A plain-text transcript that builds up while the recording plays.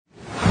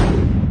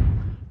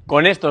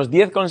Con estos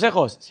 10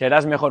 consejos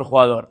serás mejor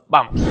jugador.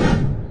 ¡Vamos!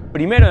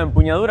 Primero,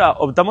 empuñadura.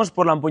 Optamos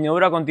por la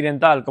empuñadura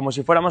continental, como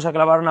si fuéramos a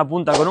clavar una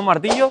punta con un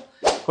martillo,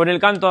 con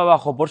el canto de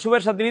abajo, por su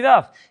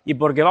versatilidad y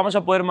porque vamos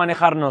a poder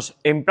manejarnos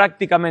en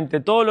prácticamente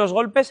todos los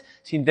golpes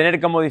sin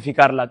tener que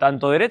modificarla,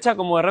 tanto derecha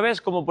como de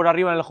revés, como por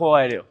arriba en el juego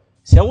aéreo.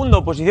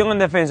 Segundo, posición en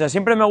defensa.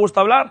 Siempre me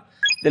gusta hablar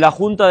de la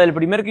junta del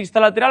primer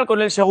cristal lateral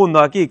con el segundo,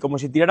 aquí, como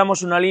si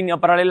tiráramos una línea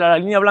paralela a la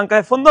línea blanca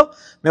de fondo.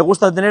 Me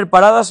gusta tener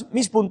paradas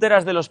mis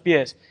punteras de los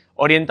pies,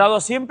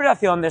 orientados siempre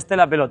hacia donde esté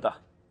la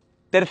pelota.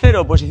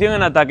 Tercero, posición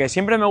en ataque.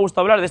 Siempre me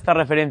gusta hablar de esta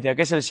referencia,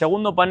 que es el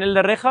segundo panel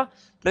de reja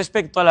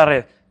respecto a la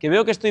red. Que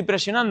veo que estoy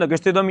presionando, que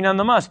estoy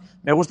dominando más,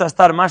 me gusta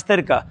estar más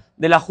cerca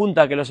de la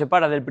junta que lo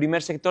separa del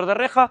primer sector de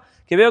reja.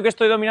 Que veo que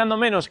estoy dominando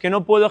menos, que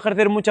no puedo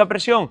ejercer mucha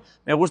presión,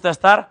 me gusta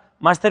estar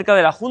más cerca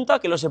de la junta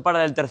que lo separa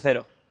del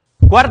tercero.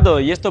 Cuarto,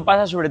 y esto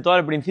pasa sobre todo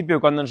al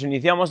principio cuando nos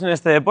iniciamos en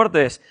este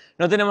deporte, es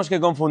no tenemos que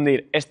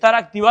confundir estar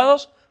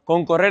activados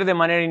con correr de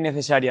manera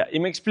innecesaria. Y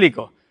me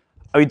explico.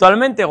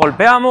 Habitualmente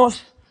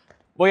golpeamos,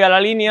 voy a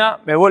la línea,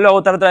 me vuelvo a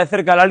botar otra vez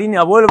cerca de la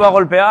línea, vuelvo a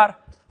golpear,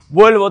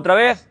 vuelvo otra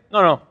vez.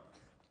 No.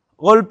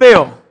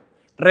 Golpeo,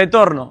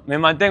 retorno, me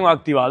mantengo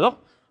activado.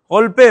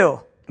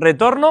 Golpeo,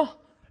 retorno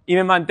y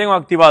me mantengo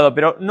activado,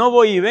 pero no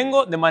voy y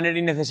vengo de manera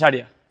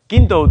innecesaria.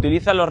 Quinto,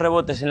 utiliza los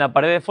rebotes en la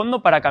pared de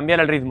fondo para cambiar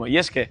el ritmo, y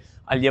es que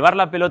al llevar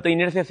la pelota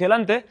inercia hacia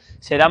adelante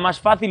será más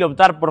fácil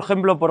optar, por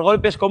ejemplo, por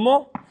golpes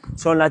como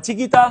son la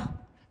chiquita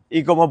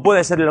y como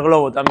puede ser el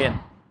globo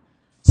también.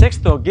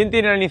 Sexto, ¿quién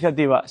tiene la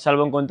iniciativa?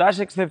 Salvo en contadas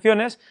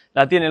excepciones,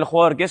 la tiene el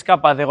jugador que es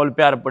capaz de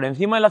golpear por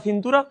encima de la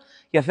cintura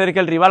y hacer que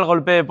el rival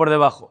golpee por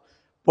debajo.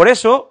 Por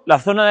eso, la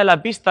zona de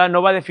la pista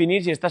no va a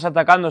definir si estás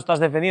atacando o estás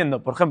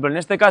defendiendo. Por ejemplo, en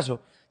este caso,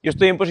 yo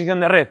estoy en posición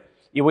de red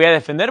y voy a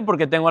defender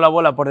porque tengo la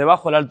bola por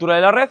debajo de la altura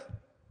de la red.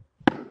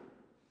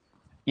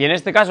 Y en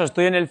este caso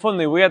estoy en el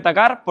fondo y voy a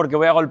atacar porque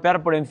voy a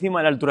golpear por encima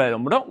de la altura del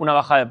hombro, una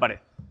bajada de pared.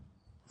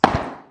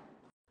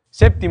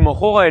 Séptimo,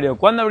 juego aéreo.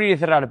 ¿Cuándo abrir y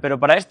cerrar? Pero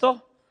para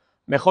esto,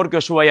 mejor que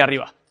os suba ahí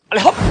arriba.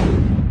 ¡Vale, hop!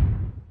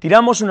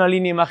 Tiramos una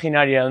línea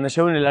imaginaria donde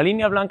se une la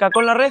línea blanca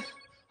con la red,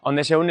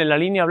 donde se une la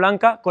línea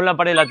blanca con la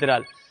pared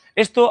lateral.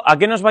 ¿Esto a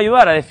qué nos va a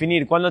ayudar? A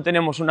definir cuándo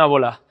tenemos una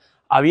bola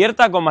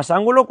abierta con más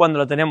ángulo, cuando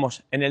la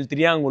tenemos en el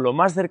triángulo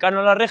más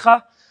cercano a la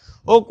reja,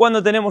 o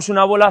cuando tenemos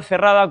una bola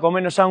cerrada con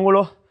menos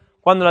ángulo,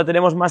 cuando la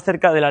tenemos más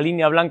cerca de la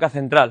línea blanca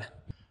central.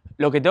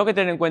 Lo que tengo que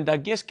tener en cuenta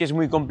aquí es que es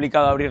muy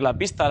complicado abrir la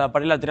pista a la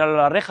pared lateral o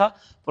a la reja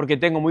porque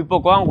tengo muy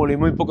poco ángulo y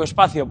muy poco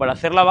espacio para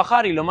hacerla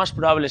bajar y lo más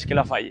probable es que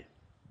la falle.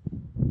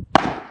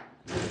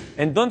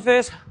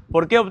 Entonces,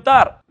 ¿por qué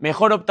optar?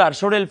 Mejor optar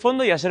sobre el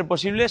fondo y a ser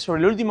posible sobre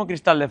el último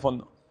cristal de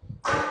fondo.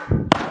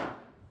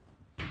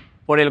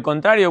 Por el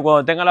contrario,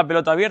 cuando tenga la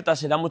pelota abierta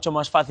será mucho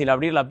más fácil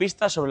abrir la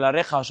pista sobre la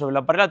reja o sobre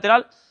la pared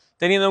lateral,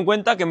 teniendo en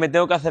cuenta que me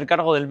tengo que hacer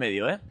cargo del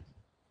medio,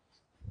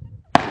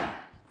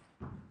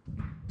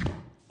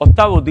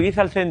 Octavo,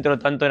 utiliza el centro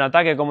tanto en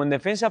ataque como en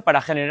defensa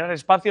para generar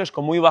espacios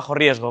con muy bajo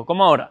riesgo,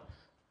 como ahora.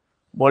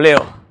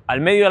 Voleo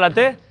al medio de la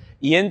T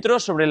y entro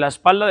sobre la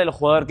espalda del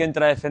jugador que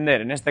entra a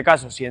defender. En este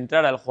caso, si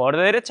entrara el jugador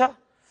de derecha,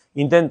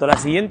 intento la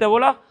siguiente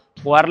bola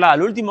jugarla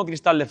al último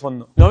cristal de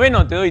fondo.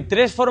 Noveno, te doy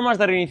 3 formas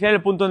de reiniciar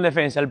el punto en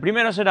defensa. El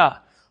primero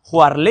será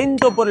jugar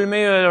lento por el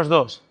medio de los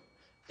dos.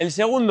 El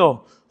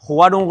segundo,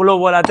 jugar un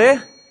globo a la T,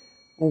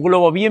 un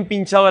globo bien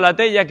pinchado a la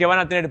T, ya que van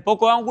a tener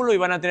poco ángulo y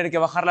van a tener que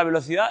bajar la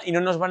velocidad y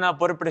no nos van a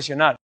poder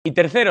presionar. Y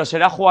tercero,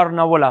 será jugar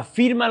una bola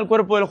firme al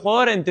cuerpo del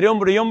jugador entre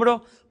hombro y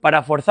hombro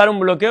para forzar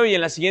un bloqueo y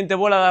en la siguiente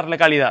bola darle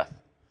calidad.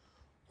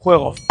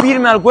 Juego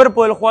firme al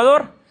cuerpo del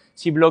jugador.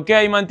 Si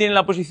bloquea y mantiene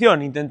la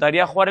posición,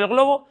 intentaría jugar el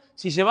globo.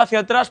 Si se va hacia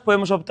atrás,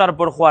 podemos optar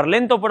por jugar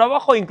lento por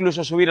abajo e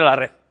incluso subir a la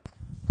red.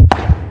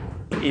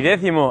 Y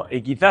décimo,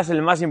 y quizás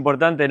el más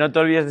importante, no te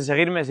olvides de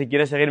seguirme si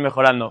quieres seguir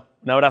mejorando.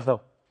 Un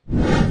abrazo.